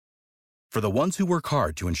For the ones who work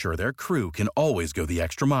hard to ensure their crew can always go the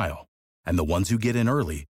extra mile, and the ones who get in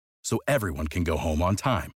early so everyone can go home on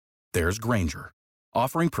time, there's Grainger,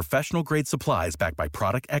 offering professional-grade supplies backed by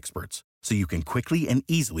product experts so you can quickly and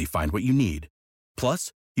easily find what you need.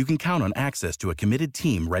 Plus, you can count on access to a committed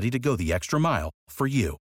team ready to go the extra mile for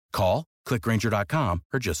you. Call, click Grainger.com,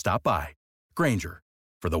 or just stop by. Grainger,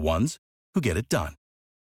 for the ones who get it done.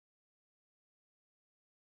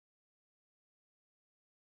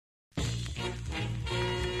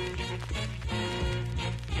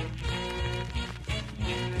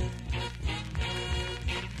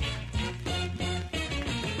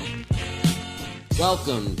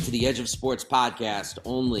 Welcome to the Edge of Sports podcast,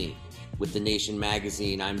 only with The Nation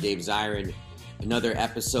magazine. I'm Dave Zirin. Another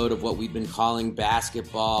episode of what we've been calling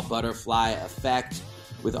basketball butterfly effect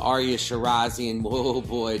with Ari Shirazi, and whoa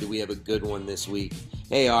boy, do we have a good one this week.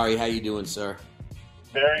 Hey Ari, how you doing, sir?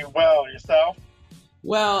 Very well. Yourself?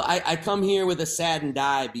 Well, I come here with a saddened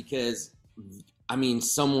eye because,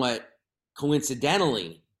 somewhat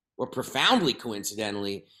coincidentally, or profoundly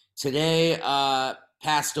coincidentally, today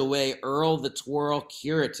passed away Earl the Twirl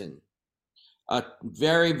Curitan. A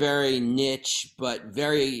very, very niche, but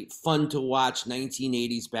very fun to watch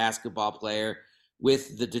 1980s basketball player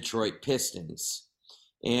with the Detroit Pistons.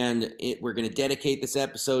 And we're going to dedicate this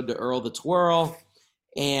episode to Earl the Twirl,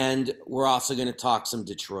 and we're also going to talk some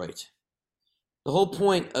Detroit. The whole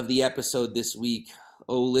point of the episode this week,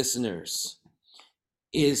 oh listeners,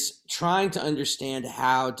 is trying to understand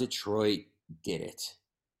how Detroit did it.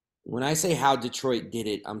 When I say how Detroit did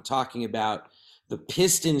it, I'm talking about the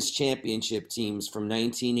Pistons championship teams from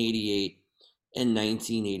 1988 and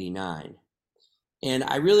 1989. And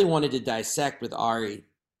I really wanted to dissect with Ari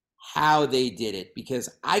how they did it, because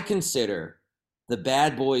I consider the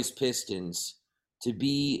Bad Boys Pistons to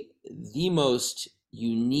be the most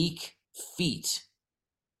unique feat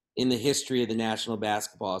in the history of the National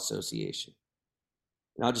Basketball Association.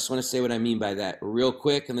 And I just want to say what I mean by that real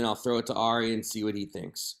quick, and then I'll throw it to Ari and see what he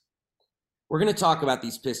thinks. We're going to talk about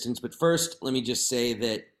these Pistons, but first, let me just say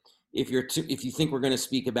that if you think we're going to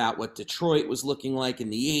speak about what Detroit was looking like in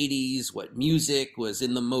the 80s, what music was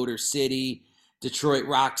in the Motor City, Detroit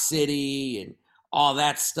Rock City, and all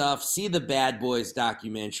that stuff, see the Bad Boys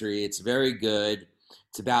documentary. It's very good.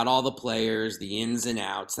 It's about all the players, the ins and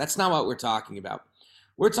outs. That's not what we're talking about.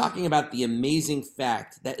 We're talking about the amazing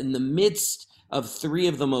fact that in the midst of three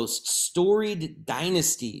of the most storied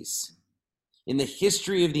dynasties in the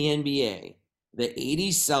history of the NBA, the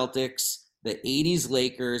 80s Celtics, the 80s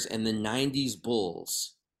Lakers, and the 90s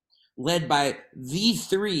Bulls, led by the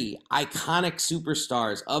three iconic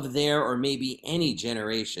superstars of their or maybe any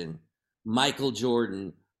generation, Michael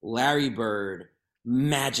Jordan, Larry Bird,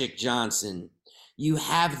 Magic Johnson. You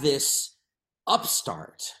have this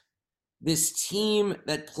upstart, this team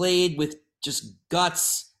that played with just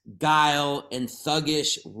guts, guile, and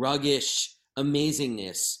thuggish, ruggish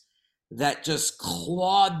amazingness that just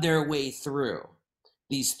clawed their way through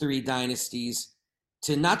these three dynasties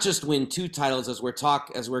to not just win two titles as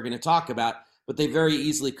we're going to talk about, but they very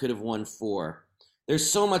easily could have won four.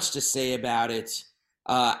 There's so much to say about it.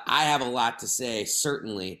 I have a lot to say,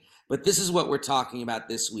 certainly, but this is what we're talking about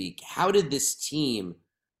this week. How did this team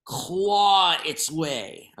claw its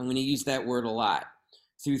way, I'm going to use that word a lot,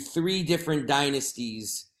 through three different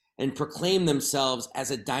dynasties and proclaim themselves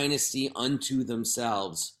as a dynasty unto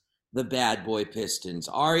themselves? The Bad Boy Pistons.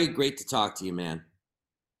 Ari, great to talk to you, man.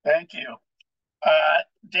 Thank you.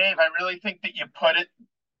 Dave, I really think that you put it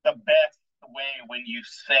the best way when you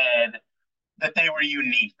said that they were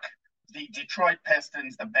unique. The Detroit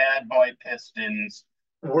Pistons, the Bad Boy Pistons,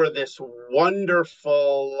 were this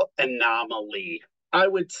wonderful anomaly. I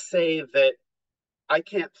would say that I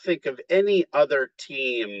can't think of any other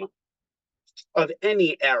team of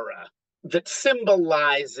any era that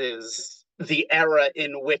symbolizes the era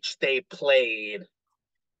in which they played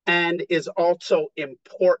and is also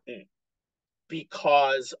important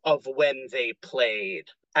because of when they played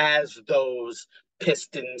as those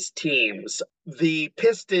Pistons teams. The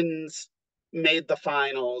Pistons made the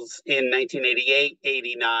finals in 1988,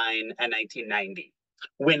 89, and 1990,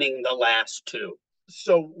 winning the last two.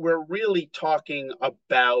 So we're really talking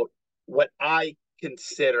about what I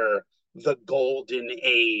consider the golden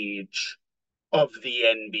age of the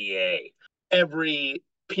NBA. Every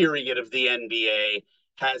period of the NBA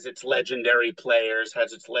has its legendary players,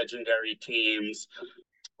 has its legendary teams.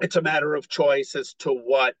 It's a matter of choice as to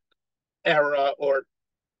what era or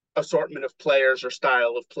assortment of players or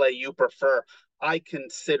style of play you prefer. I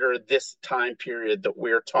consider this time period that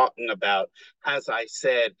we're talking about, as I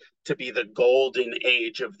said, to be the golden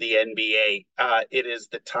age of the NBA. It is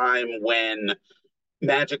the time when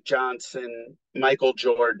Magic Johnson, Michael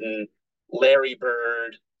Jordan, Larry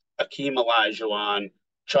Bird, Akeem Olajuwon,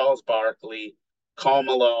 Charles Barkley, Karl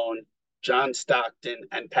Malone, John Stockton,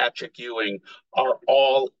 and Patrick Ewing are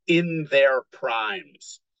all in their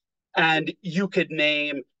primes. And you could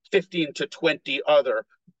name 15 to 20 other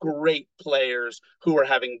great players who are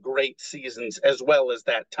having great seasons as well as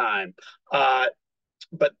that time.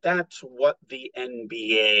 But that's what the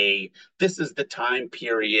NBA, this is the time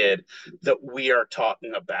period that we are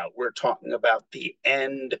talking about. We're talking about the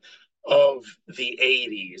end of the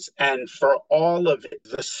 80s. And for all of it,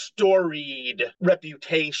 the storied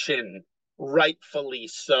reputation, rightfully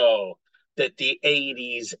so, that the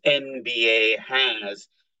 80s NBA has,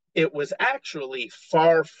 it was actually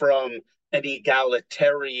far from an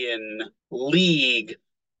egalitarian league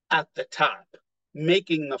at the top.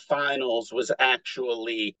 Making the finals was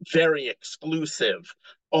actually very exclusive.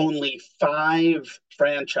 Only 5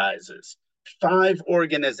 franchises, 5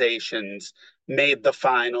 organizations made the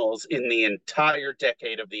finals in the entire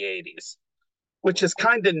decade of the 80s, which is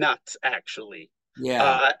kind of nuts, actually.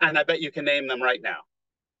 Yeah. And I bet you can name them right now.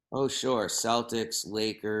 Oh, sure. Celtics,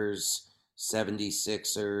 Lakers,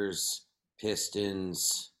 76ers,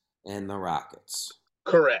 Pistons, and the Rockets.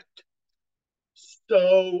 Correct.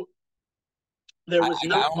 So there I, was I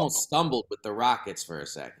not almost stumbled with the Rockets for a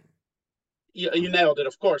second. you nailed it,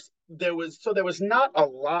 of course. There was not a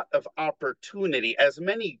lot of opportunity. As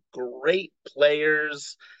many great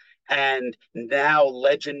players and now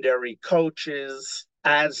legendary coaches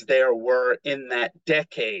as there were in that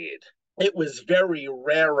decade, it was very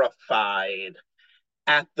rarefied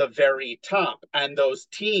at the very top. And those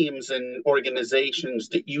teams and organizations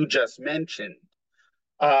that you just mentioned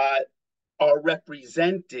uh, are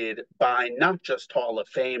represented by not just Hall of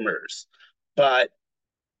Famers, but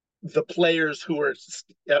the players who are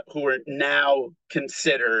now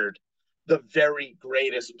considered the very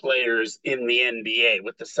greatest players in the NBA.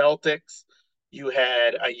 With the Celtics, you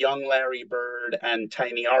had a young Larry Bird and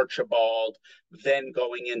Tiny Archibald, then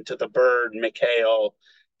going into the Bird, McHale,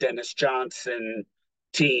 Dennis Johnson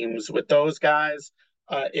teams. With those guys,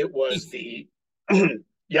 it was the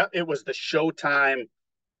yeah, it was the Showtime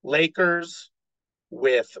Lakers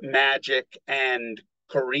with Magic and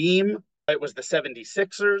Kareem. It was the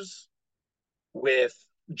 76ers with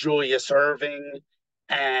Julius Erving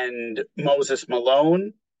and Moses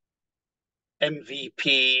Malone,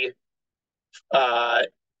 MVP uh,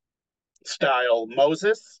 style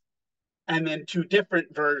Moses, and then 2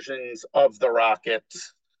 different versions of the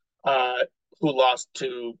Rockets uh, who lost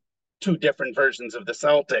to 2 different versions of the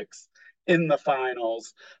Celtics in the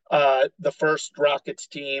finals. The first Rockets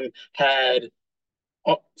team had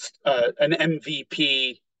an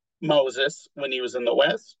MVP Moses when he was in the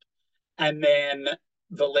West, and then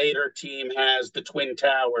the later team has the Twin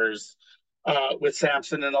Towers with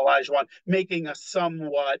Sampson and Olajuwon, making a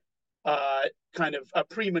somewhat kind of a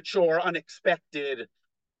premature, unexpected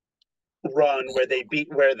run where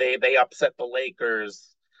they upset the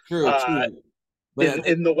Lakers True, uh, true. But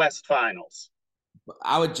in the West Finals.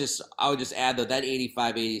 I would just add though that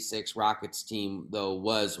 85-86 Rockets team though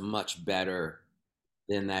was much better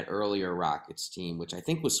than that earlier Rockets team, which I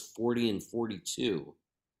think was 40-42.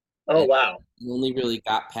 Oh And wow! you only really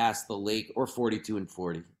got past the Lake or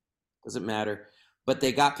 42-40. Doesn't matter. But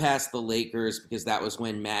they got past the Lakers because that was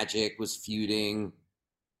when Magic was feuding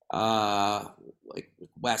like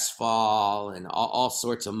Westfall and all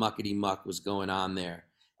sorts of muckety muck was going on there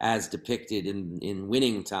as depicted in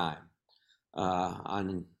Winning Time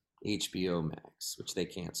on HBO Max, which they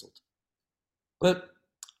canceled. But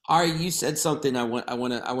Ari, you said something I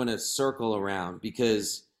want to circle around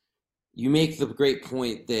because you make the great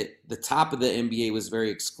point that the top of the NBA was very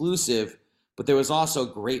exclusive, but there was also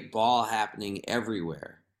great ball happening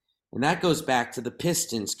everywhere. And that goes back to the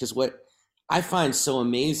Pistons because what I find so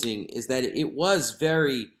amazing is that it was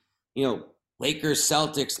very, Lakers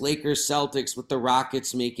Celtics with the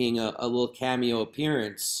Rockets making a little cameo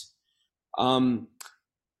appearance. But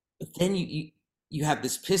then you have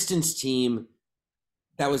this Pistons team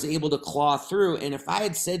that was able to claw through. And if I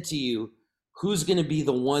had said to you, who's going to be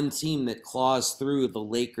the one team that claws through the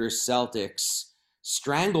Lakers Celtics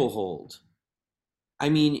stranglehold? I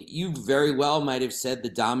mean, you very well might have said the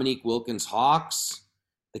Dominique Wilkins Hawks,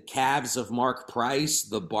 the Cavs of Mark Price,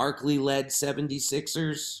 the Barkley-led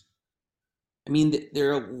 76ers. I mean,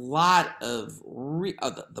 there are a lot of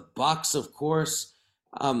the Bucks, of course.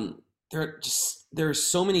 There are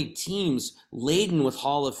so many teams laden with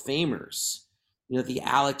Hall of Famers. The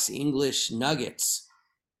Alex English Nuggets.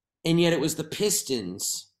 And yet it was the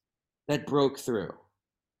Pistons that broke through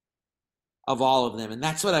of all of them. And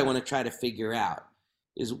that's what I want to try to figure out.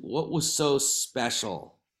 is what was so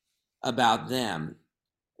special about them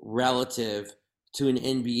relative to an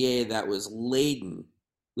NBA that was laden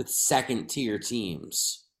with second tier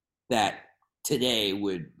teams that today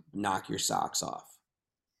would knock your socks off.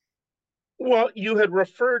 Well, you had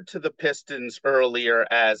referred to the Pistons earlier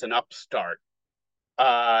as an upstart.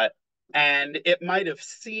 Uh, and it might have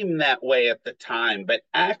seemed that way at the time, but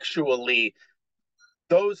actually,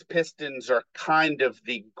 those Pistons are kind of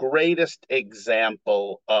the greatest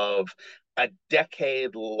example of a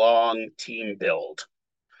decade long team build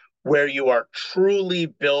where you are truly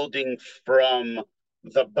building from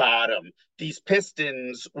the bottom. These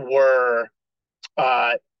Pistons were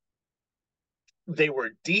uh, they were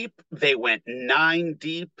deep. They went 9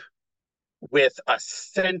 deep with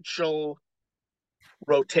essential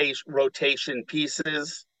rotation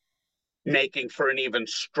pieces, making for an even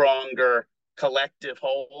stronger collective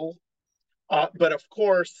whole. But of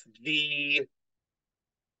course, the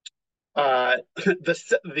star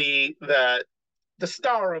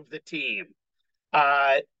of the team,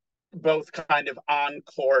 uh, both kind of on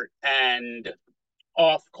court and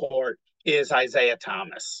off court, is Isaiah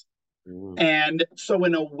Thomas. Mm. And so,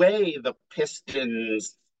 in a way, the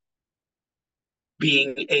Pistons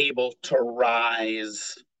being able to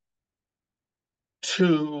rise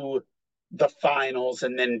to the finals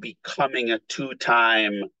and then becoming a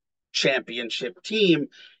two-time championship team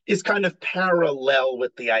is kind of parallel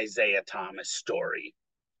with the Isaiah Thomas story.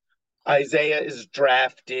 Isaiah is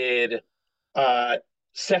drafted uh,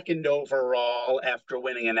 second overall after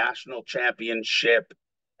winning a national championship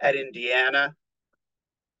at Indiana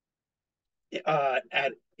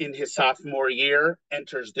in his sophomore year,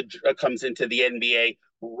 comes into the NBA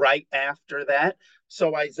right after that.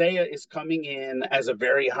 So Isaiah is coming in as a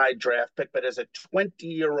very high draft pick, but as a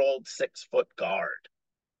 20-year-old 6-foot guard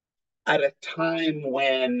at a time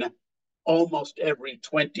when almost every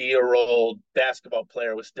 20-year-old basketball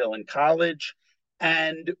player was still in college,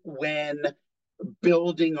 and when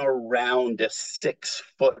building around a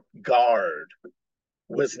 6-foot guard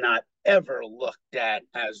was not ever looked at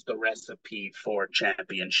as the recipe for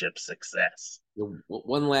championship success.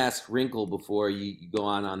 One last wrinkle before you go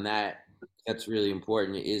on that, that's really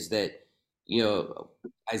important, is that,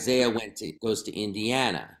 Isaiah goes to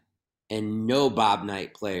Indiana, and no Bob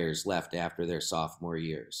Knight players left after their sophomore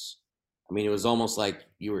years. I mean, it was almost like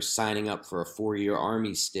you were signing up for a 4-year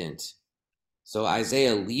Army stint. So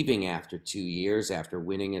Isaiah leaving after 2 years after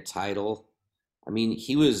winning a title, I mean,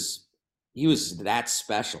 he was that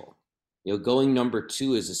special. Going number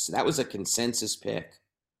two that was a consensus pick.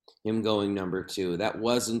 Him going number two, that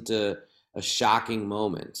wasn't a shocking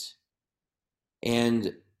moment.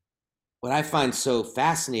 And what I find so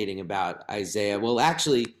fascinating about Isaiah, well,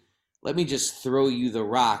 actually, let me just throw you the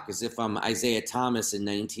rock as if I'm Isaiah Thomas in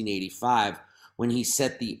 1985 when he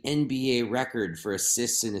set the NBA record for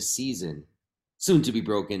assists in a season, soon to be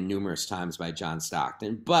broken numerous times by John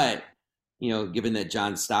Stockton. But, given that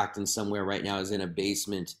John Stockton somewhere right now is in a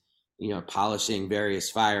basement, polishing various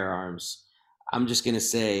firearms, I'm just going to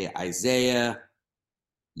say, Isaiah,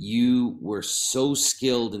 you were so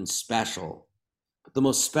skilled and special. But the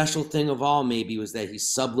most special thing of all, maybe, was that he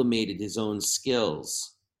sublimated his own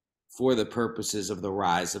skills for the purposes of the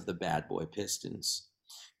rise of the bad boy Pistons.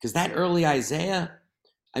 Because that early Isaiah,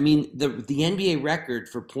 I mean, the NBA record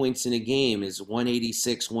for points in a game is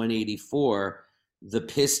 186, 184. The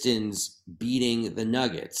Pistons beating the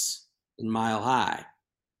Nuggets in the Mile High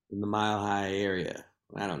area.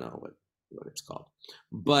 I don't know what it's called.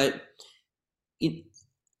 But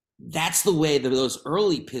that's the way that those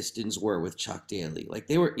early Pistons were with Chuck Daly. Like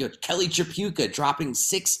they were, Kelly Tripucka dropping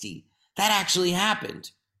 60. That actually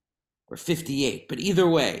happened. Or 58. But either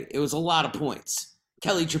way, it was a lot of points.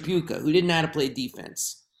 Kelly Tripucka, who didn't know how to play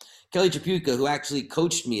defense. Kelly Tripucka, who actually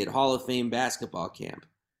coached me at Hall of Fame basketball camp.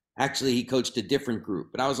 Actually, he coached a different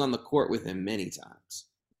group, but I was on the court with him many times.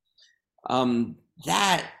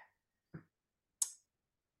 That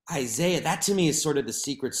Isaiah, that to me is sort of the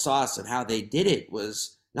secret sauce of how they did it,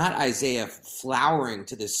 was not Isaiah flowering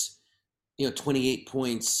to this, 28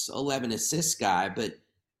 points, 11 assists guy, but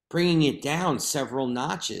bringing it down several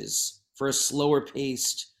notches for a slower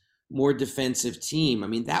paced, more defensive team. I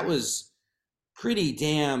mean, that was pretty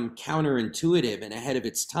damn counterintuitive and ahead of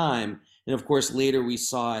its time. And of course, later we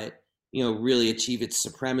saw it, really achieve its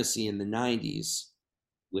supremacy in the 90s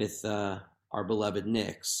with our beloved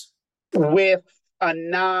Knicks. With a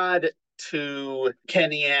nod to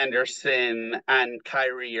Kenny Anderson and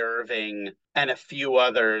Kyrie Irving and a few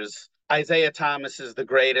others, Isaiah Thomas is the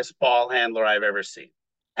greatest ball handler I've ever seen.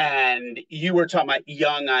 And you were talking about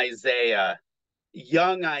young Isaiah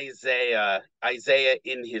in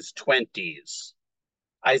his 20s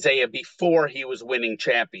Isaiah before he was winning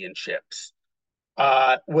championships.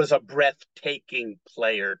 Was a breathtaking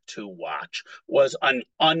player to watch, was an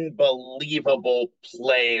unbelievable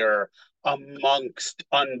player amongst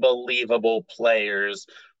unbelievable players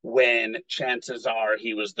when chances are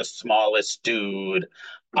he was the smallest dude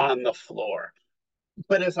on the floor.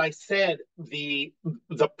 But as I said, the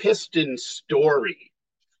Pistons story,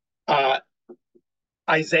 uh,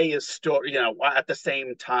 Isaiah's story, at the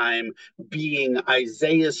same time being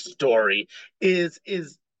Isaiah's story, is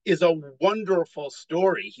a wonderful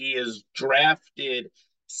story. He is drafted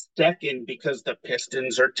second because the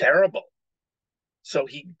Pistons are terrible. So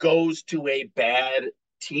he goes to a bad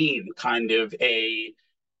team, kind of a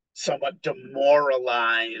somewhat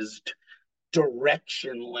demoralized,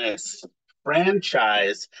 directionless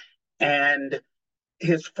franchise. And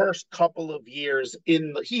his first couple of years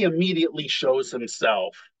he immediately shows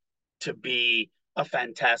himself to be a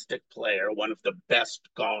fantastic player, one of the best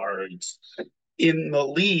guards in the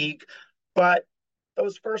league. But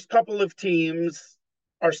those first couple of teams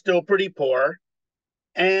are still pretty poor,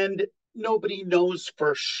 and nobody knows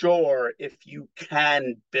for sure if you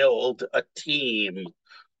can build a team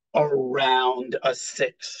around a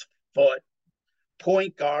 6 foot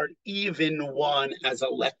point guard, even one as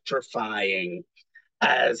electrifying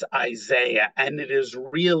as Isaiah. And it is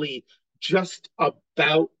really just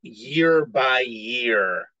about year by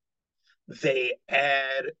year they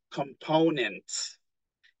add components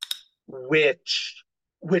which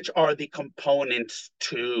are the components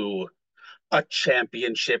to a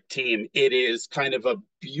championship team. It is kind of a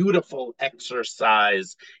beautiful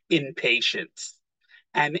exercise in patience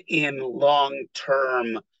and in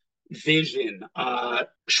long-term vision.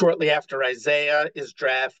 Shortly after Isaiah is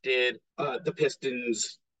drafted, the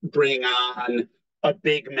Pistons bring on a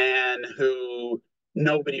big man who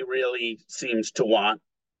nobody really seems to want,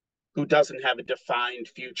 who doesn't have a defined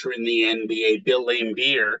future in the NBA, Bill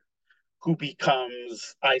Laimbeer, who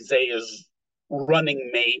becomes Isaiah's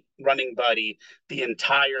running mate, running buddy the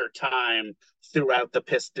entire time throughout the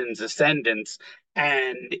Pistons' ascendance,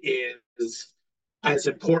 and is as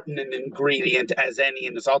important an ingredient as any,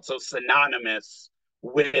 and is also synonymous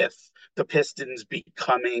with the Pistons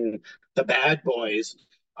becoming the bad boys.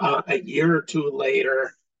 A year or two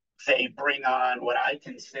later, they bring on what I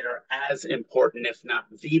consider as important, if not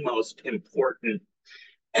the most important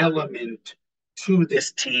element to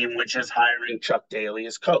this team, which is hiring Chuck Daly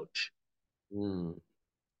as coach. Mm.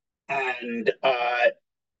 And,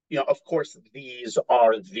 of course, these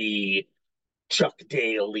are the Chuck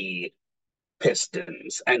Daly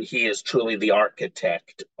Pistons, and he is truly the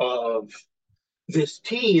architect of this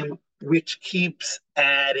team, which keeps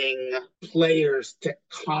adding players to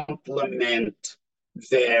complement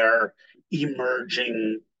their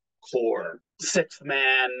emerging core. Sixth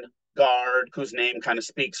man guard, whose name kind of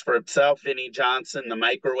speaks for itself, Vinnie Johnson, the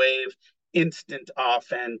microwave, instant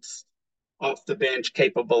offense off the bench,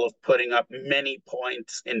 capable of putting up many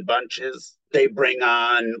points in bunches. They bring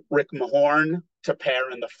on Rick Mahorn to pair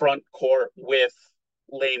in the front court with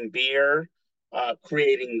Laimbeer,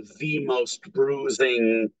 creating the most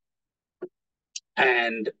bruising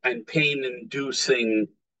and pain-inducing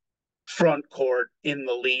front court in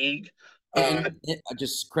the league. And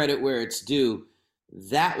just credit where it's due.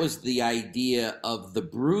 That was the idea of the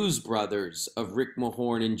Bruise Brothers of Rick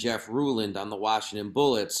Mahorn and Jeff Ruland on the Washington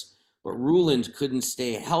Bullets, but Ruland couldn't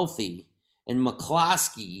stay healthy, and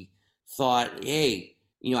McCloskey thought, hey,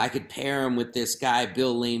 I could pair him with this guy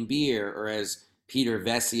Bill Laimbeer, or as Peter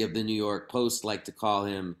Vesey of the New York Post liked to call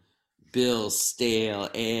him, Bill Stale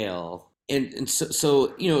Ale. And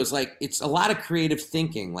so it's a lot of creative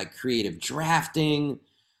thinking, like creative drafting,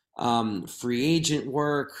 free agent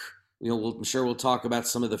work. I'm sure we'll talk about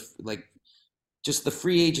some of the just the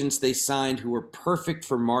free agents they signed who were perfect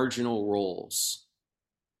for marginal roles,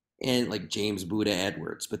 and like James Buddha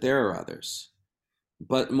Edwards, but there are others.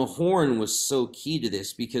 But Mahorn was so key to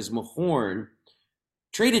this because Mahorn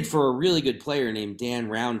traded for a really good player named Dan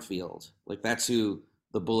Roundfield. Like that's who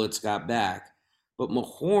the Bullets got back. But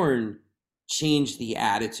Mahorn changed the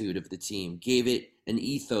attitude of the team, gave it an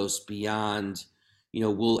ethos beyond,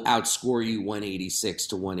 we'll outscore you 186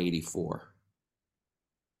 to 184.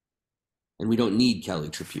 And we don't need Kelly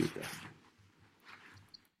Tripucka.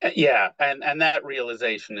 Yeah, and that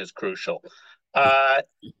realization is crucial.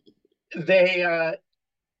 They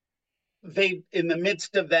in the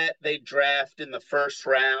midst of that, they draft in the first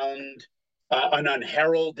round an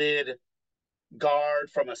unheralded guard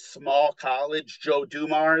from a small college, Joe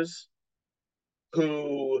Dumars,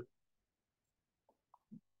 who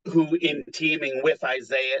in teaming with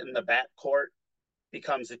Isaiah in the backcourt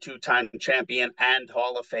becomes a two-time champion and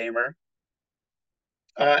Hall of Famer.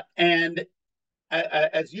 And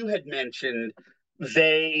as you had mentioned,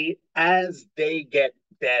 as they get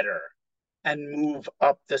better and move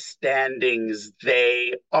up the standings,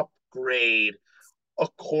 they upgrade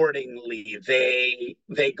accordingly.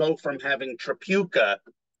 They go from having Trapuka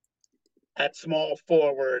at small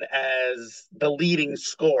forward as the leading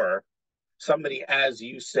scorer, somebody, as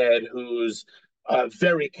you said, who's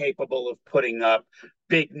very capable of putting up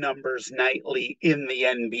big numbers nightly in the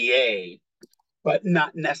NBA, but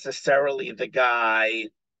not necessarily the guy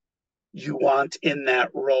you want in that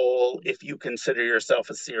role if you consider yourself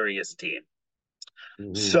a serious team.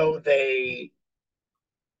 Mm-hmm. So they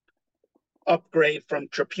upgrade from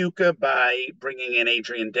Trapuka by bringing in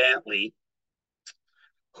Adrian Dantley,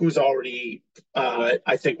 who's already,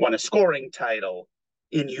 I think, won a scoring title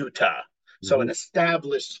in Utah. So Mm-hmm. an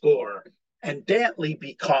established scorer. And Dantley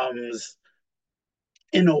becomes,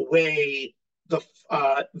 in a way, the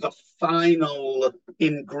final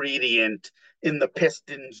ingredient in the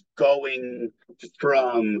Pistons going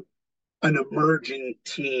from an emerging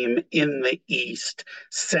team in the East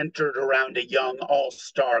centered around a young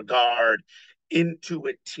all-star guard into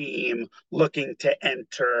a team looking to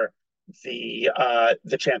enter the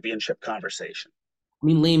championship conversation. I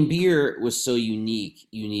mean, Lambeer was so unique.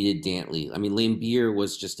 You needed Dantley. I mean, Lambeer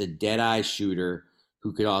was just a dead-eye shooter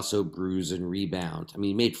who could also bruise and rebound. I mean,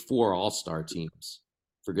 he made 4 All-Star teams,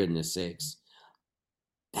 for goodness sakes.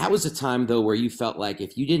 That was a time, though, where you felt like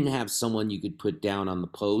if you didn't have someone you could put down on the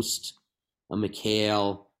post, a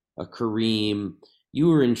McHale, a Kareem, you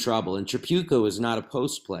were in trouble. And Trapuka was not a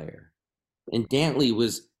post player. And Dantley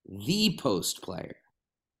was the post player.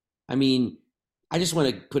 I mean, I just want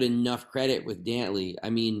to put enough credit with Dantley. I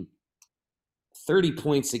mean, 30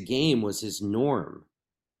 points a game was his norm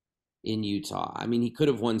in Utah. I mean, he could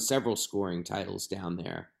have won several scoring titles down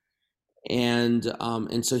there. And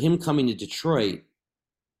so him coming to Detroit,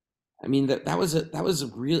 I mean, that was a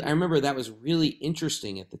real, I remember that was really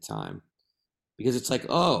interesting at the time because it's like,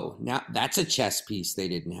 oh, now that's a chess piece they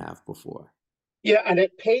didn't have before. Yeah, and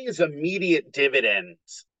it pays immediate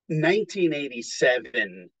dividends.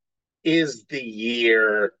 1987 is the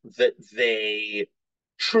year that they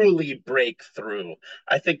truly break through.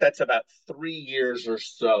 I think that's about 3 years or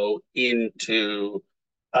so into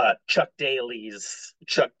Chuck Daly's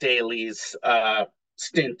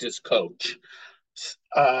stint as coach,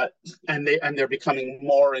 uh, and they're becoming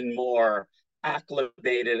more and more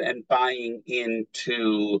acclimated and buying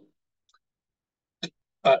into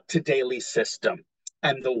to Daly's system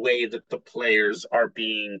and the way that the players are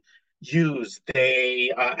being used.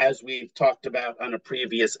 As we've talked about on a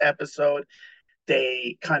previous episode,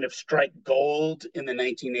 they kind of strike gold in the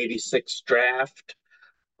 1986 draft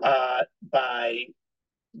by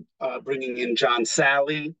bringing in John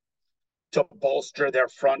Sally to bolster their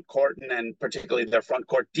front court and particularly their front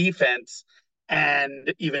court defense,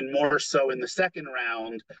 and even more so in the second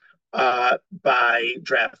round by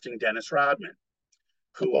drafting Dennis Rodman,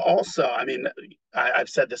 who also, I mean, I've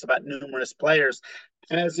said this about numerous players,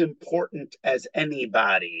 as important as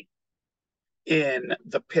anybody in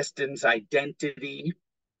the Pistons' identity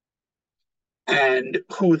and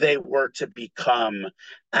who they were to become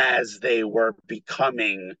as they were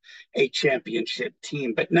becoming a championship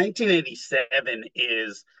team. But 1987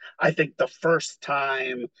 is, I think, the first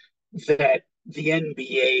time that the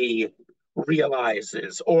NBA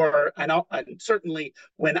realizes, and certainly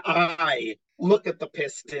when I look at the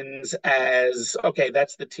Pistons as, okay,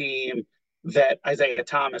 that's the team that Isaiah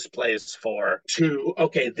Thomas plays for, to,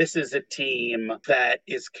 okay, this is a team that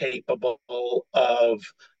is capable of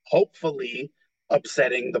hopefully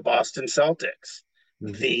upsetting the Boston Celtics.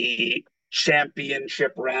 Mm-hmm. The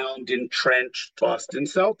championship round entrenched Boston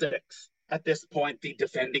Celtics. At this point, the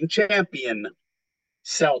defending champion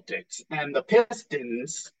Celtics, and the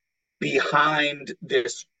Pistons, behind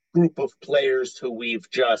this group of players who we've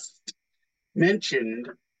just mentioned,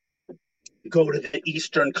 go to the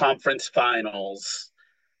Eastern Conference Finals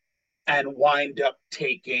and wind up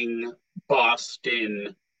taking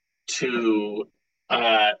Boston to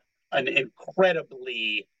an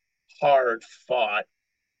incredibly hard fought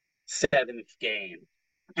 7th game.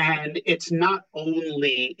 And it's not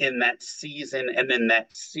only in that season and in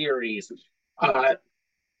that series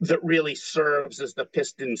that really serves as the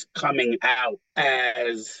Pistons coming out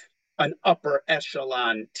as an upper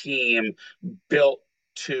echelon team built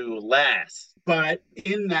to last. But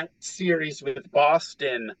in that series with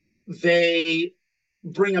Boston, they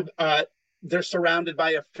bring they're surrounded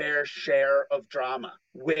by a fair share of drama,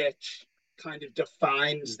 which kind of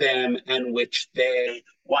defines them and which they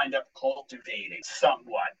wind up cultivating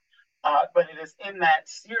somewhat. But it is in that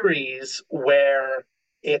series where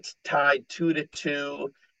It's tied 2-2,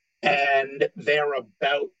 and they're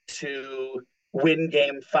about to win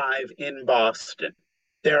game 5 in Boston.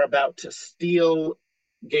 They're about to steal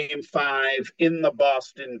game 5 in the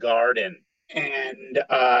Boston Garden and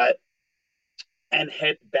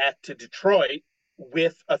head back to Detroit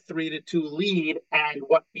with a 3-2 lead and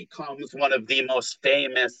what becomes one of the most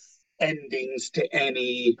famous endings to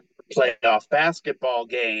any playoff basketball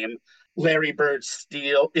game. Larry Bird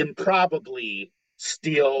improbably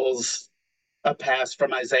steals a pass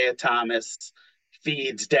from Isaiah Thomas,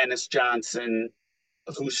 feeds Dennis Johnson,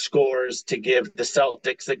 who scores to give the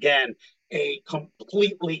Celtics again a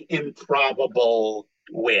completely improbable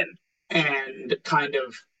win, and kind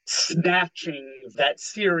of snatching that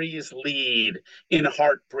series lead in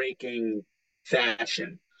heartbreaking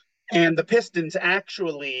fashion. And the Pistons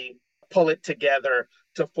actually pull it together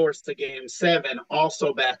to force the game 7,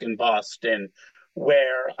 also back in Boston,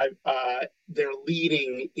 where they're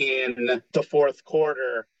leading in the fourth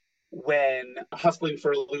quarter when, hustling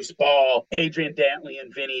for a loose ball, Adrian Dantley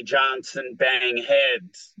and Vinnie Johnson bang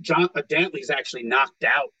heads. Dantley's actually knocked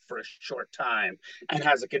out for a short time and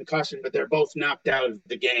has a concussion, but they're both knocked out of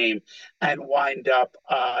the game and wind up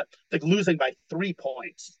losing by 3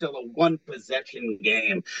 points. Still a one possession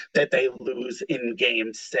game that they lose in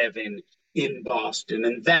game 7 in Boston.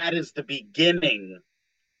 And that is the beginning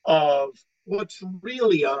of what's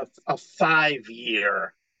really a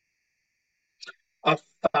 5-year,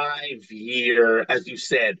 as you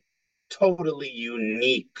said, totally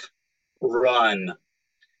unique run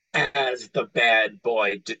as the bad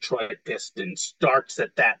boy Detroit Pistons. Starts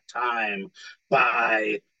at that time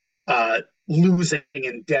by losing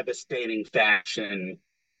in devastating fashion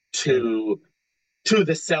to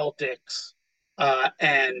the Celtics,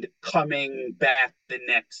 and coming back the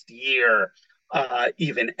next year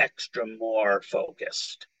even extra more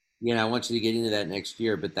focused. Yeah, I want you to get into that next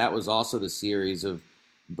year, but that was also the series of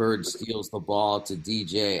Bird steals the ball to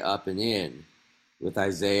DJ up and in, with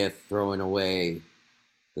Isaiah throwing away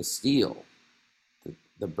the steal,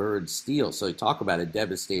 the Bird steal. So you talk about a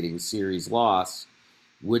devastating series loss,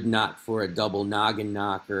 would not for a double noggin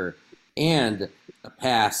knocker and a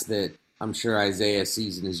pass that I'm sure Isaiah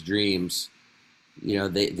sees in his dreams. You know,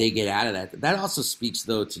 they get out of that. That also speaks,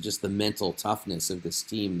 though, to just the mental toughness of this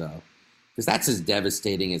team, though, because that's as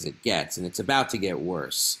devastating as it gets, and it's about to get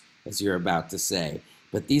worse, as you're about to say.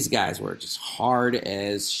 But these guys were just hard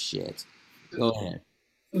as shit. Go ahead.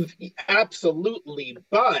 Absolutely,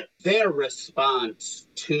 but their response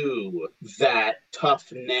to that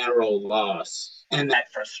tough, narrow loss and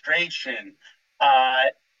that frustration,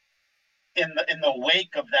 in the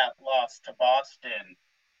wake of that loss to Boston,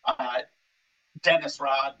 Dennis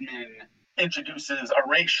Rodman introduces a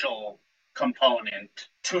racial component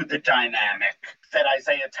to the dynamic that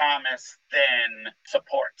Isaiah Thomas then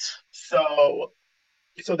supports. So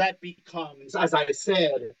that becomes, as I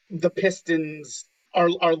said, the Pistons are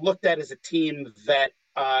looked at as a team that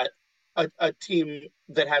a team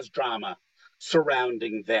that has drama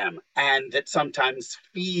surrounding them, and that sometimes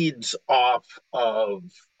feeds off of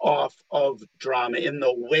drama. In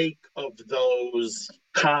the wake of those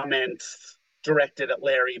comments directed at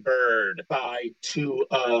Larry Bird by 2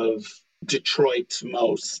 of Detroit's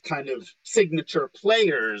most kind of signature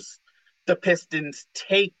players, the Pistons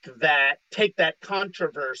take that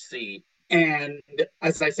controversy and,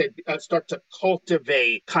 as I said, start to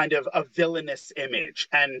cultivate kind of a villainous image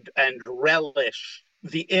and relish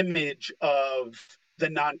the image of the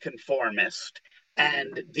nonconformist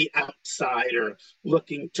and the outsider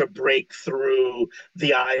looking to break through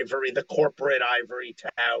the corporate ivory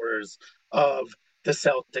towers of the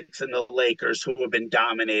Celtics and the Lakers, who have been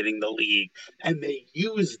dominating the league. And they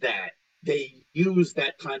use that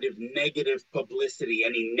kind of negative publicity,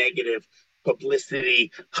 any negative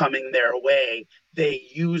publicity coming their way, they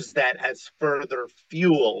use that as further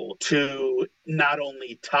fuel to not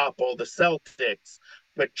only topple the Celtics,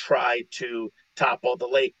 but try to topple the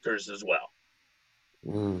Lakers as well.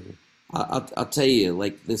 I'll tell you,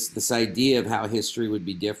 like this idea of how history would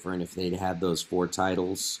be different if they'd had those 4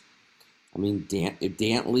 titles. I mean,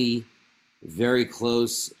 Dantley, very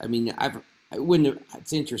close. I mean, I wouldn't have.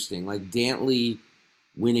 It's interesting, like Dantley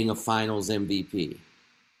winning a Finals MVP,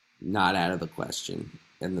 not out of the question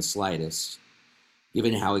in the slightest,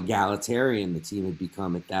 given how egalitarian the team had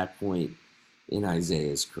become at that point in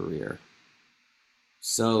Isaiah's career.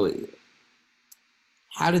 So,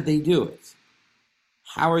 how did they do it?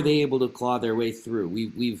 How are they able to claw their way through?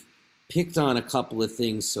 We've picked on a couple of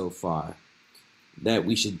things so far that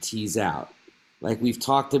we should tease out. Like, we've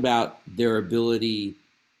talked about their ability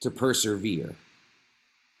to persevere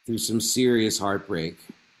through some serious heartbreak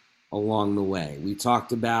along the way. We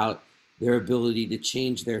talked about their ability to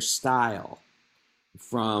change their style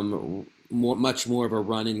from much more of a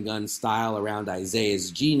run and gun style around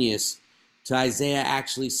Isaiah's genius to Isaiah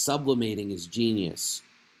actually sublimating his genius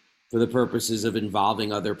for the purposes of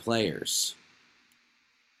involving other players.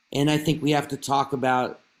 And I think we have to talk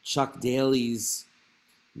about Chuck Daly's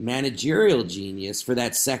managerial genius for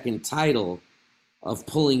that second title of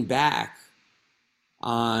pulling back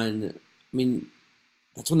on, I mean,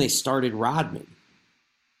 that's when they started Rodman.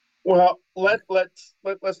 Well, let's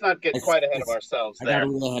not get quite ahead of ourselves I there. got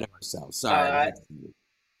a little ahead of ourselves. Sorry.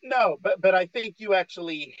 No, but I think you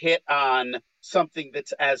actually hit on something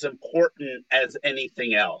that's as important as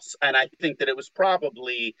anything else. And I think that it was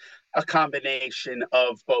probably a combination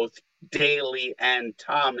of both Daly and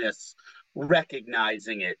Thomas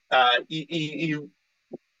recognizing it. You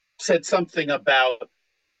said something about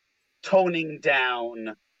toning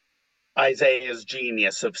down Isaiah's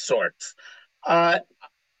genius of sorts.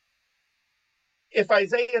 If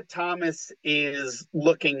Isaiah Thomas is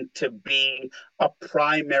looking to be a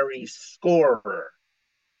primary scorer,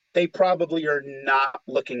 they probably are not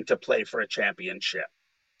looking to play for a championship.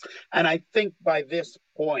 And I think by this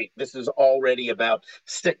point, this is already about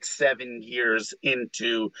 6-7 years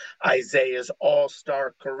into Isaiah's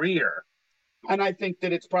all-star career. And I think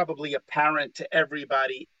that it's probably apparent to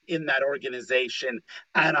everybody in that organization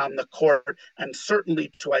and on the court, and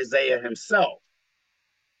certainly to Isaiah himself,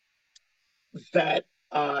 that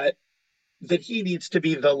that he needs to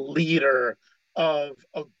be the leader of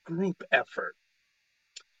a group effort.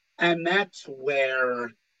 And that's where,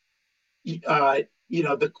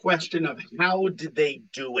 the question of how did they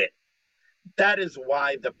do it? That is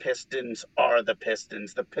why the Pistons are the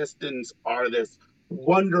Pistons. The Pistons are this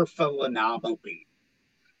wonderful anomaly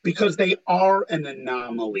because they are an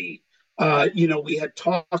anomaly. We had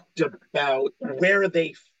talked about where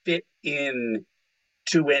they fit in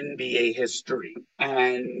to NBA history,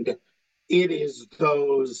 and it is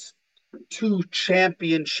those 2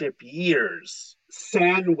 championship years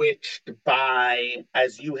sandwiched by,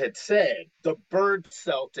 as you had said, the Bird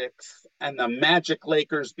Celtics and the Magic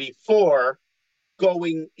Lakers before,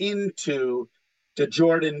 going into the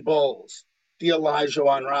Jordan Bulls, the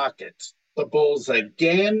Olajuwon Rockets, the Bulls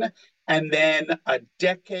again, and then a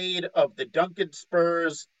decade of the Duncan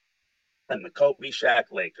Spurs and the Kobe Shaq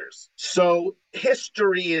Lakers. So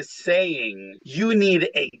history is saying you need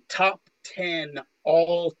a top 10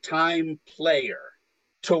 all-time player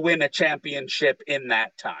to win a championship in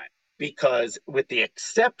that time. Because with the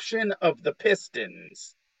exception of the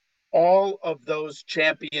Pistons, all of those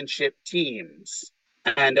championship teams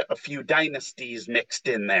and a few dynasties mixed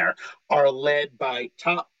in there are led by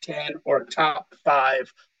top 10 or top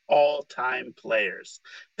 5 all-time players.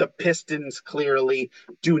 The Pistons clearly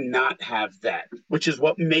do not have that, which is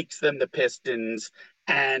what makes them the Pistons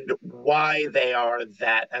and why they are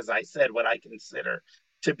that, as I said, what I consider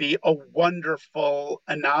to be a wonderful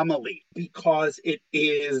anomaly, because it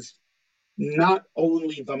is not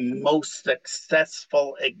only the most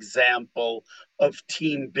successful example of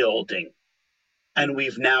team building, and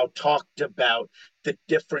we've now talked about the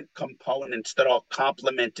different components that all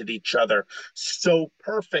complemented each other so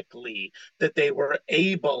perfectly that they were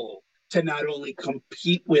able to not only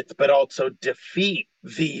compete with, but also defeat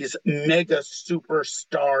these mega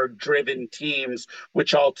superstar driven teams,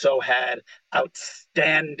 which also had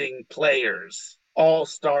outstanding players,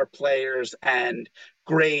 all-star players, and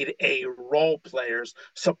grade A role players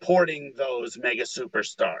supporting those mega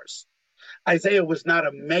superstars. Isaiah was not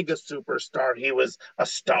a mega superstar. He was a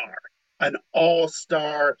star, an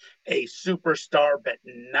all-star, a superstar, but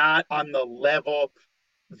not on the level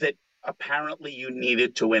that apparently you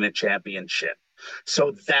needed to win a championship.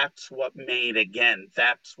 So that's what made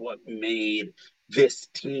this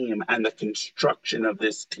team and the construction of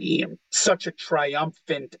this team such a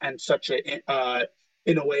triumphant and such a,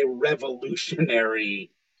 in a way,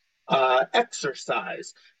 revolutionary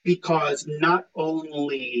exercise, because not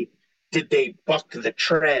only did they buck the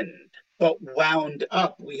trend, but wound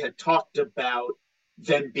up, we had talked about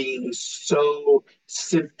them being so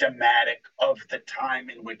symptomatic of the time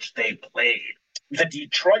in which they played. The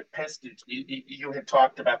Detroit Pistons, you had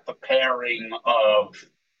talked about the pairing of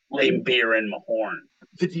Laimbeer and Mahorn.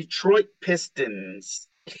 The Detroit Pistons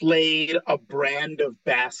played a brand of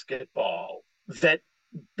basketball that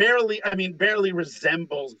barely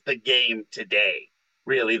resembles the game today,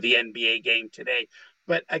 really, the NBA game today.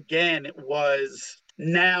 But again, it was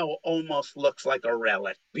now almost looks like a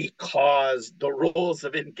relic because the rules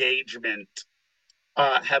of engagement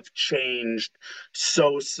have changed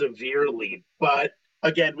so severely. But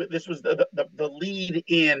again, this was the lead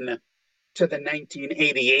in to the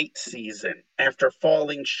 1988 season. After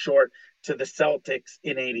falling short to the Celtics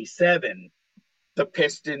in 87, the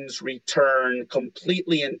Pistons return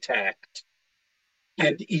completely intact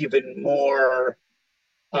and even more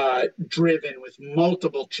driven with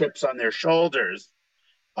multiple chips on their shoulders,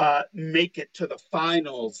 make it to the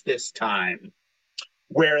finals this time,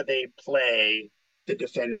 where they play the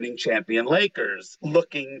defending champion Lakers,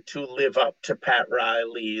 looking to live up to Pat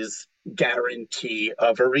Riley's guarantee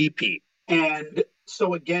of a repeat. And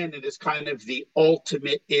so again, it is kind of the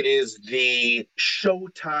ultimate, it is the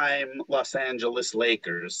Showtime Los Angeles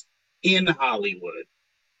Lakers in Hollywood,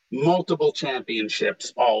 multiple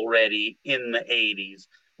championships already in the 80s,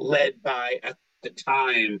 led by, at the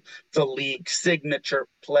time, the league's signature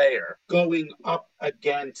player, going up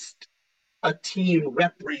against a team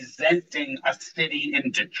representing a city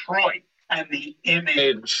in Detroit and the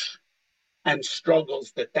image and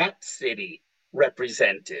struggles that that city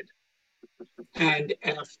represented. And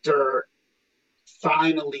after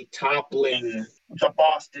finally toppling the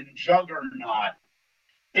Boston juggernaut,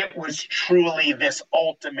 it was truly this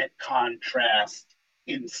ultimate contrast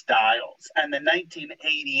in styles. And the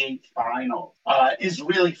 1988 final is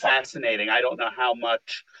really fascinating. I don't know how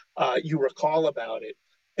much you recall about it.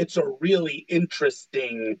 It's a really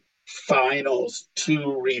interesting finals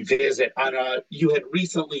to revisit. You had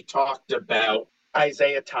recently talked about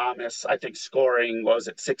Isaiah Thomas, I think, scoring, was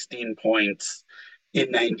it 16 points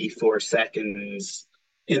in 94 seconds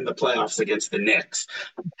in the playoffs against the Knicks.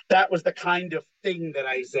 That was the kind of thing that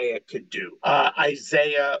Isaiah could do.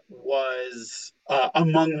 Isaiah was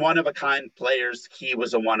among one-of-a-kind players. He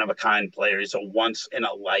was a one-of-a-kind player. He's a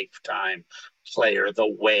once-in-a-lifetime player, the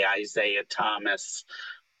way Isaiah Thomas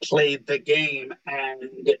played the game.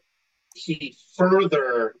 And he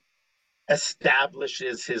further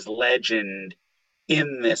establishes his legend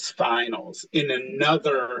in this finals, in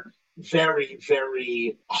another very,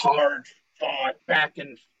 very hard fought back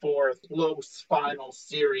and forth close final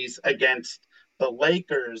series against the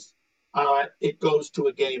Lakers. It goes to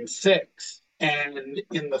a game 6. And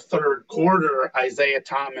in the third quarter, Isaiah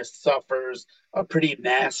Thomas suffers a pretty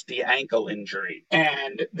nasty ankle injury.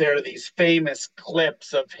 And there are these famous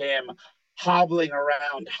clips of him hobbling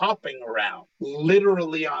around, hopping around,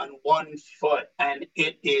 literally on one foot. And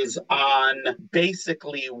it is on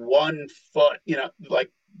basically one foot,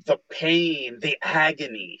 like the pain, the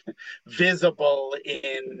agony visible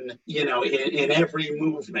in every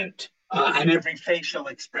movement and every facial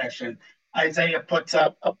expression. Isaiah puts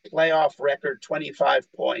up a playoff record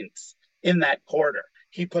 25 points in that quarter.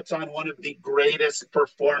 He puts on one of the greatest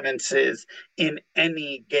performances in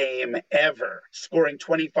any game ever, scoring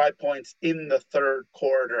 25 points in the third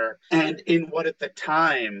quarter, and in what at the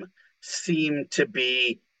time seemed to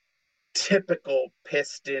be typical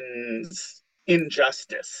Pistons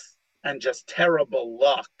injustice and just terrible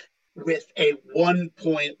luck, with a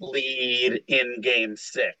 1-point lead in game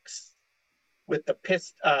 6, with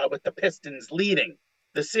the Pistons leading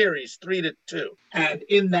the series 3-2. And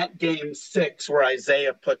in that game 6, where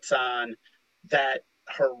Isaiah puts on that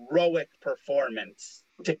heroic performance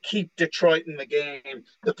to keep Detroit in the game,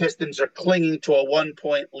 the Pistons are clinging to a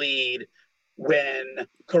 1-point lead when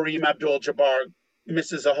Kareem Abdul-Jabbar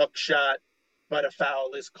misses a hook shot, but a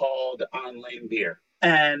foul is called on Laimbeer.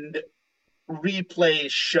 And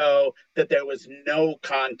replays show that there was no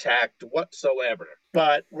contact whatsoever.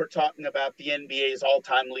 But we're talking about the NBA's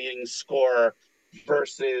all-time leading scorer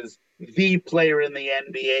versus the player in the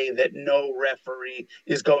NBA that no referee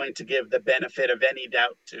is going to give the benefit of any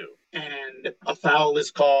doubt to. And a foul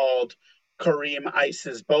is called. Kareem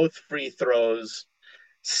ices both free throws,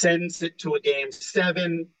 sends it to a game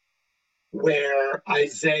 7, where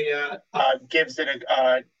Isaiah gives it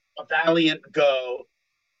a valiant go,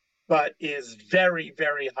 but is very,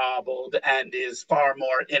 very hobbled and is far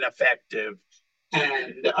more ineffective.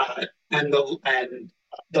 And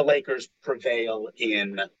the Lakers prevail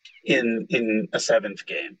in a 7th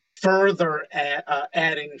game. Further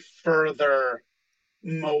adding further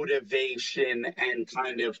motivation and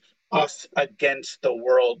kind of us against the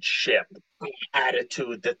world ship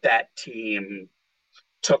attitude that team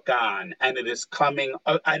took on. And it is coming,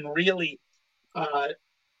 and really,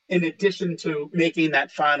 in addition to making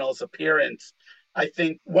that finals appearance, I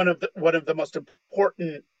think one of the most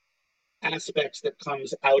important aspects that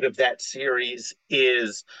comes out of that series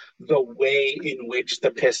is the way in which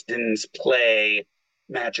the Pistons play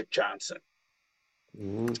Magic Johnson.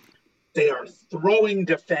 Mm-hmm. They are throwing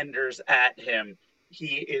defenders at him.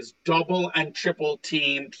 He is double and triple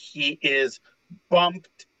teamed. He is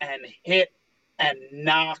bumped and hit and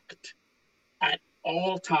knocked at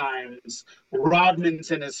all times.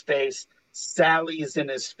 Rodman's in his face. Sally's in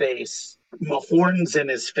his face. horns in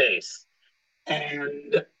his face.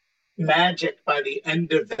 And Magic, by the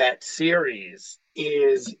end of that series,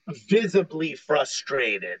 is visibly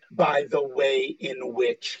frustrated by the way in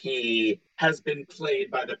which he has been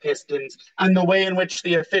played by the Pistons and the way in which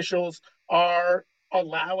the officials are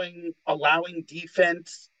allowing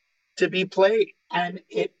defense to be played. And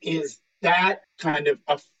it is that kind of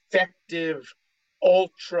effective,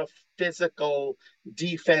 ultra physical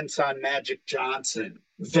defense on Magic Johnson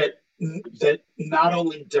that not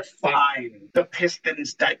only define the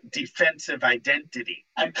Pistons' defensive identity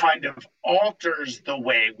and kind of alters the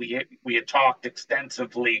way we had talked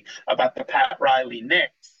extensively about the Pat Riley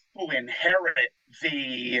Knicks, who inherit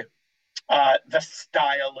the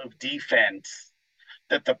style of defense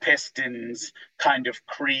that the Pistons kind of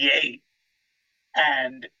create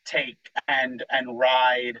and take and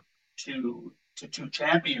ride to two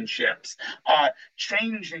championships,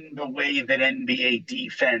 changing the way that NBA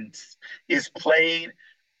defense is played,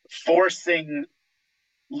 forcing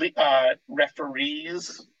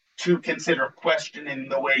referees to consider questioning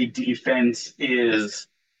the way defense is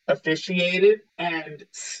officiated, and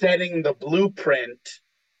setting the blueprint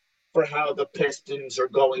for how the Pistons are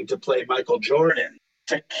going to play Michael Jordan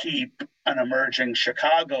to keep an emerging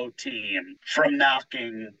Chicago team from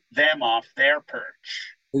knocking them off their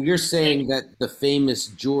perch. You're saying that the famous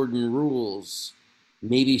Jordan rules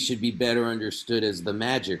maybe should be better understood as the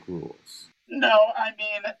Magic rules. No, I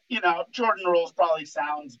mean, Jordan rules probably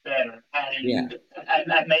sounds better, and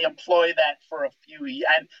they employ that for a few years,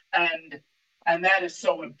 and that is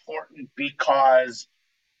so important because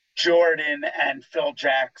Jordan and Phil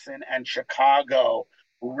Jackson and Chicago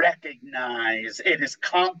recognize it is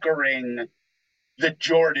conquering the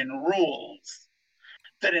Jordan rules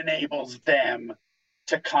that enables them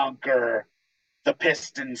to conquer the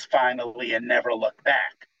Pistons finally and never look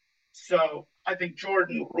back. So I think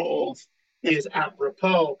Jordan rules is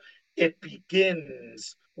apropos. It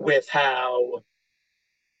begins with how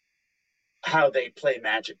they play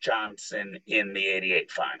Magic Johnson in the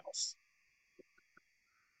 '88 finals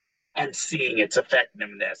and seeing its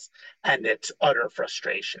effectiveness and its utter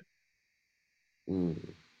frustration. Well,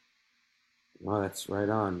 that's right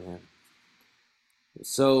on, man.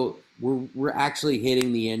 So we're actually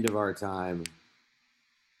hitting the end of our time,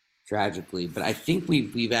 tragically, but I think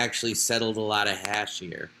we've actually settled a lot of hash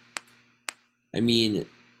here. I mean,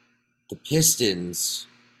 the Pistons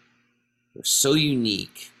are so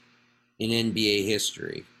unique in NBA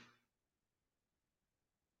history.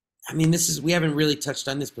 I mean, we haven't really touched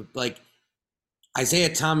on this, but like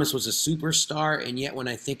Isaiah Thomas was a superstar, and yet when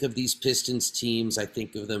I think of these Pistons teams, I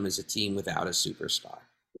think of them as a team without a superstar.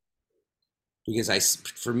 Because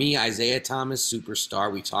for me, Isaiah Thomas,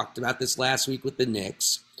 superstar, we talked about this last week with the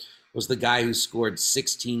Knicks, was the guy who scored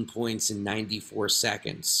 16 points in 94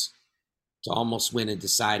 seconds to almost win a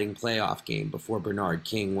deciding playoff game before Bernard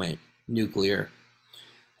King went nuclear.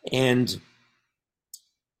 And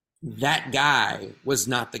that guy was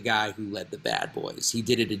not the guy who led the Bad Boys. He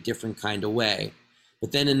did it a different kind of way.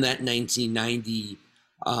 But then in that 1990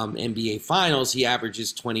 NBA Finals, he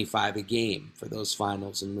averages 25 a game for those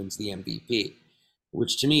finals and wins the MVP,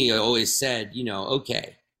 which to me, I always said,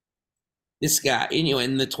 okay, this guy,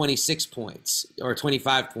 and the 26 points or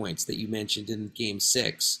 25 points that you mentioned in Game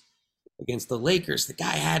 6 against the Lakers, the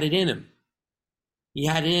guy had it in him. He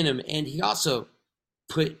had it in him, and he also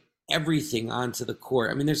put everything onto the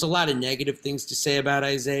court. I mean, there's a lot of negative things to say about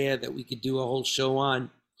Isaiah that we could do a whole show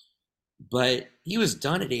on, but he was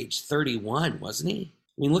done at age 31, wasn't he?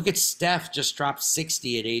 I mean, look at Steph, just dropped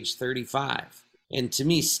 60 at age 35. And to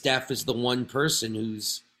me, Steph is the one person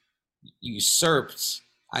who's usurped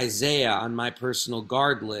Isaiah on my personal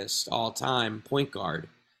guard list all time, point guard.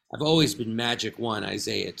 I've always been Magic 1,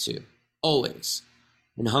 Isaiah 2. Always.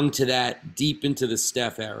 And hung to that deep into the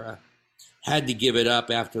Steph era. Had to give it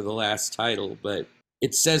up after the last title, but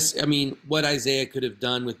it says, I mean, what Isaiah could have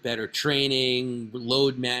done with better training,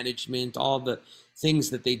 load management, all the things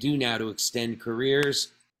that they do now to extend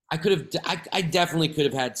careers. I definitely could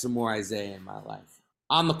have had some more Isaiah in my life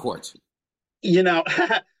on the court.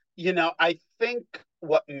 I think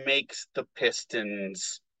what makes the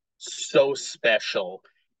Pistons so special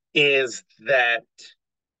is that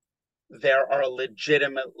there are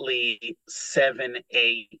legitimately 7,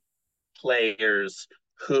 8 players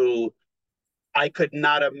who I could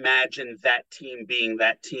not imagine that team being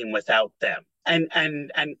that team without them. And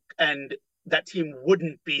that team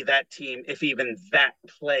wouldn't be that team if even that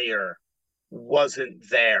player wasn't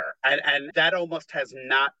there. And that almost has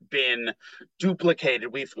not been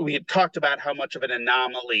duplicated. We had talked about how much of an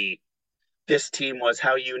anomaly this team was,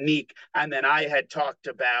 how unique. And then I had talked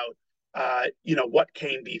about what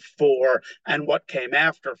came before and what came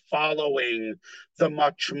after, following the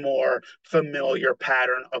much more familiar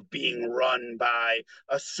pattern of being run by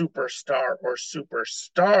a superstar or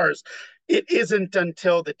superstars. It isn't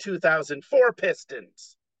until the 2004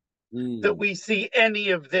 Pistons that Mm, we see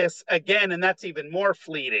any of this again, and that's even more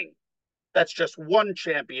fleeting. That's just one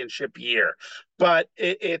championship year, but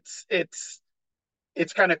it's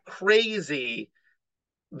kind of crazy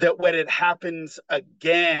that when it happens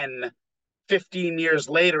again 15 years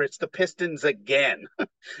later, it's the Pistons again.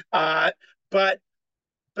 Uh, but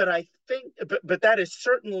I think, but that is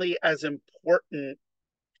certainly as important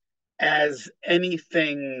as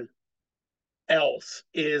anything else,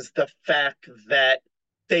 is the fact that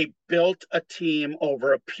they built a team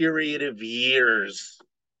over a period of years,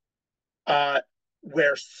 uh,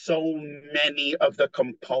 where so many of the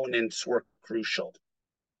components were crucial.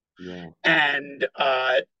 yeah. And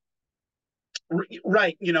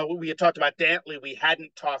right, we had talked about Dantley. We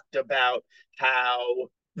hadn't talked about how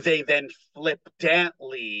they then flipped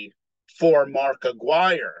Dantley for Mark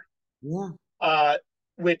Aguirre, Yeah. uh,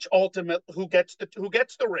 which ultimately who gets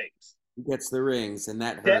the rings. He gets the rings, and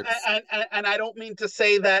that Yeah, hurts. and I don't mean to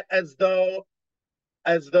say that as though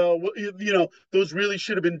those really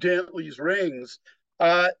should have been Dantley's rings.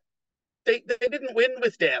 Uh, they didn't win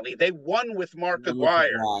with Dantley. They won with Mark One with the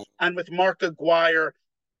Aguirre, guy. and with Mark Aguirre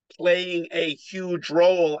playing a huge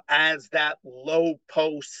role as that low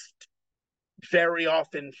post, very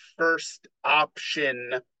often first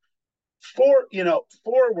option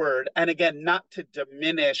forward. And again, not to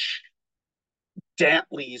diminish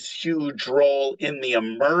Dantley's huge role in the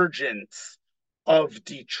emergence of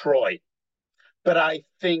Detroit, but I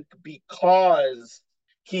think because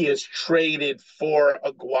he is traded for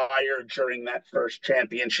Aguirre during that first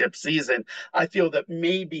championship season, I feel that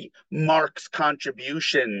maybe Mark's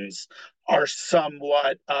contributions are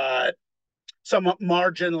somewhat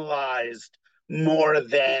marginalized more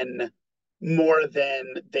than more than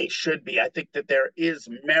they should be. I think that there is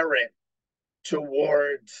merit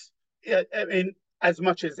towards. I mean, as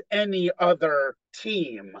much as any other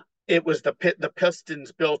team, it was the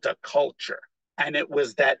Pistons built a culture, and it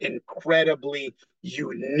was that incredibly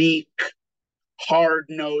unique,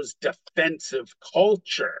 hard-nosed defensive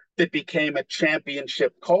culture that became a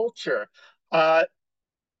championship culture. Uh,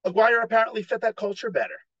 Aguirre apparently fit that culture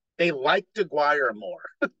better. They liked Aguirre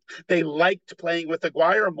more. They liked playing with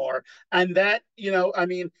Aguirre more, and that, I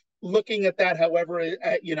mean, looking at that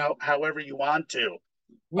however you want to.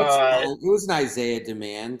 It's Uh, fine. It was an Isaiah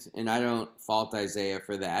demand, and I don't fault Isaiah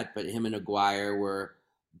for that. But him and Aguirre were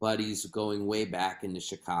buddies going way back into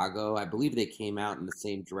Chicago. I believe they came out in the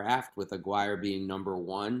same draft with Aguirre being number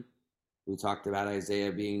one. We talked about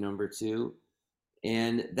Isaiah being number two.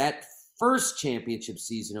 And that first championship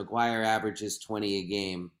season, Aguirre averages 20 a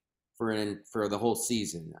game for the whole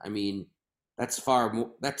season. I mean, that's far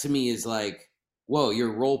more, that to me is like, whoa,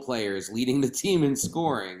 your role player is leading the team in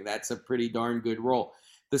scoring. That's a pretty darn good role.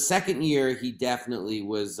 The second year, he definitely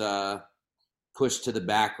was pushed to the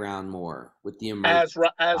background more with the emergence.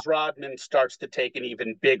 as Rodman starts to take an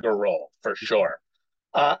even bigger role, for sure.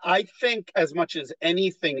 I think, as much as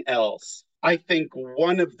anything else, I think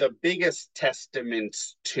one of the biggest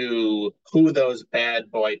testaments to who those bad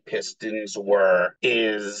boy Pistons were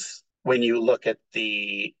is when you look at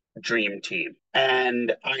the Dream Team.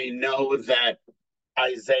 And I know that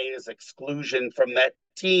Isaiah's exclusion from that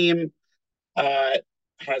team uh,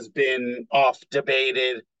 has been oft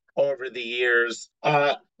debated over the years.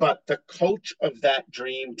 But the coach of that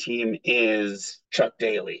Dream Team is Chuck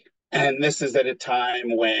Daly. And this is at a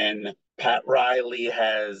time when Pat Riley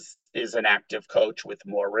is an active coach with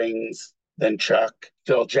more rings than Chuck.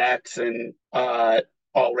 Phil Jackson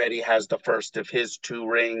already has the first of his two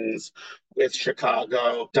rings with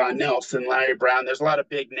Chicago. Don Nelson, Larry Brown. There's a lot of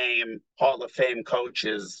big name Hall of Fame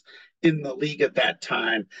coaches in the league at that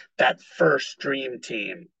time. That first Dream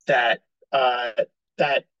Team, uh,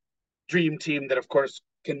 that Dream Team that, of course,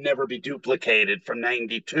 can never be duplicated from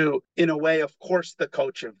 '92. In a way, of course, the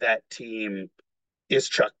coach of that team is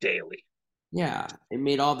Chuck Daly. Yeah, it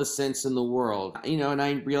made all the sense in the world. And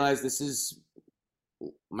I realize this is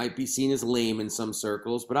might be seen as lame in some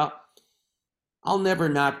circles, but I'll never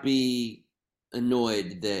not be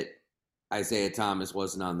annoyed that Isaiah Thomas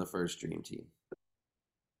wasn't on the first Dream Team.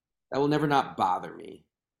 That will never not bother me.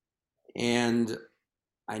 And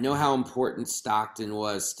I know how important Stockton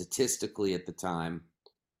was statistically at the time,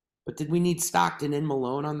 but did we need Stockton and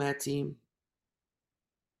Malone on that team?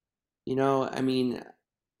 I mean,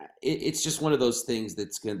 it's just one of those things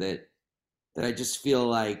that I just feel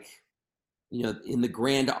like, in the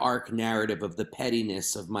grand arc narrative of the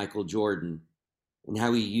pettiness of Michael Jordan, and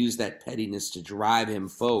how he used that pettiness to drive him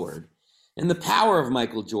forward. And the power of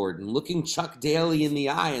Michael Jordan, looking Chuck Daly in the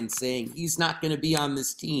eye and saying he's not going to be on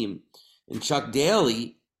this team. And Chuck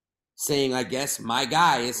Daly saying, I guess my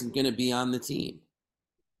guy isn't going to be on the team.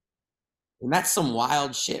 And that's some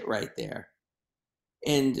wild shit right there.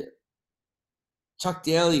 And Chuck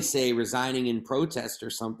Daly, say, resigning in protest or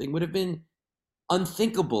something would have been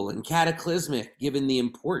unthinkable and cataclysmic given the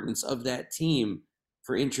importance of that team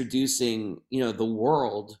for introducing, the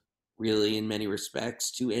world, really, in many respects,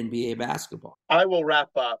 to NBA basketball. I will wrap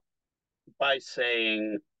up by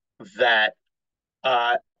saying that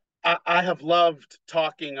I have loved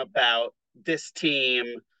talking about this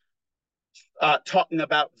team, talking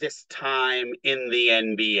about this time in the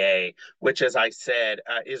NBA, which, as I said,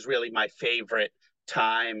 is really my favorite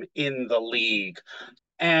time in the league.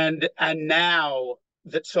 And now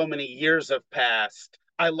that so many years have passed,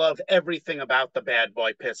 I love everything about the Bad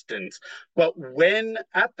Boy Pistons. But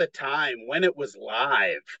at the time, when it was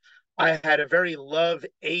live, I had a very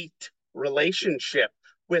love-hate relationship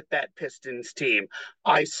with that Pistons team.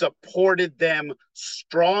 I supported them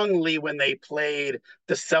strongly when they played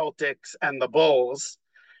the Celtics and the Bulls,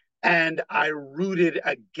 and I rooted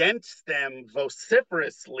against them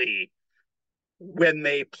vociferously when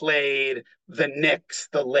they played the Knicks,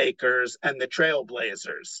 the Lakers, and the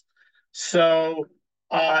Trailblazers. So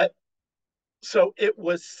it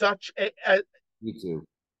was such a Me too.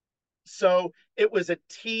 so it was a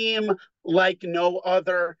team like no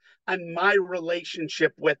other, and my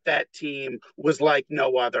relationship with that team was like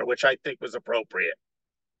no other, which I think was appropriate.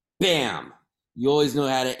 Bam! You always know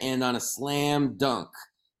how to end on a slam dunk,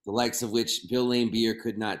 the likes of which Bill Laimbeer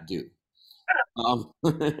could not do.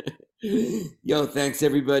 Yo, thanks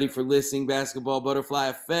everybody for listening. Basketball Butterfly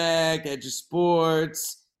Effect, Edge of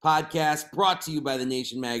Sports podcast brought to you by The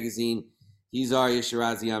Nation Magazine. He's Arya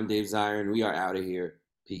Shirazi. I'm Dave Zirin. We are out of here.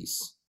 Peace.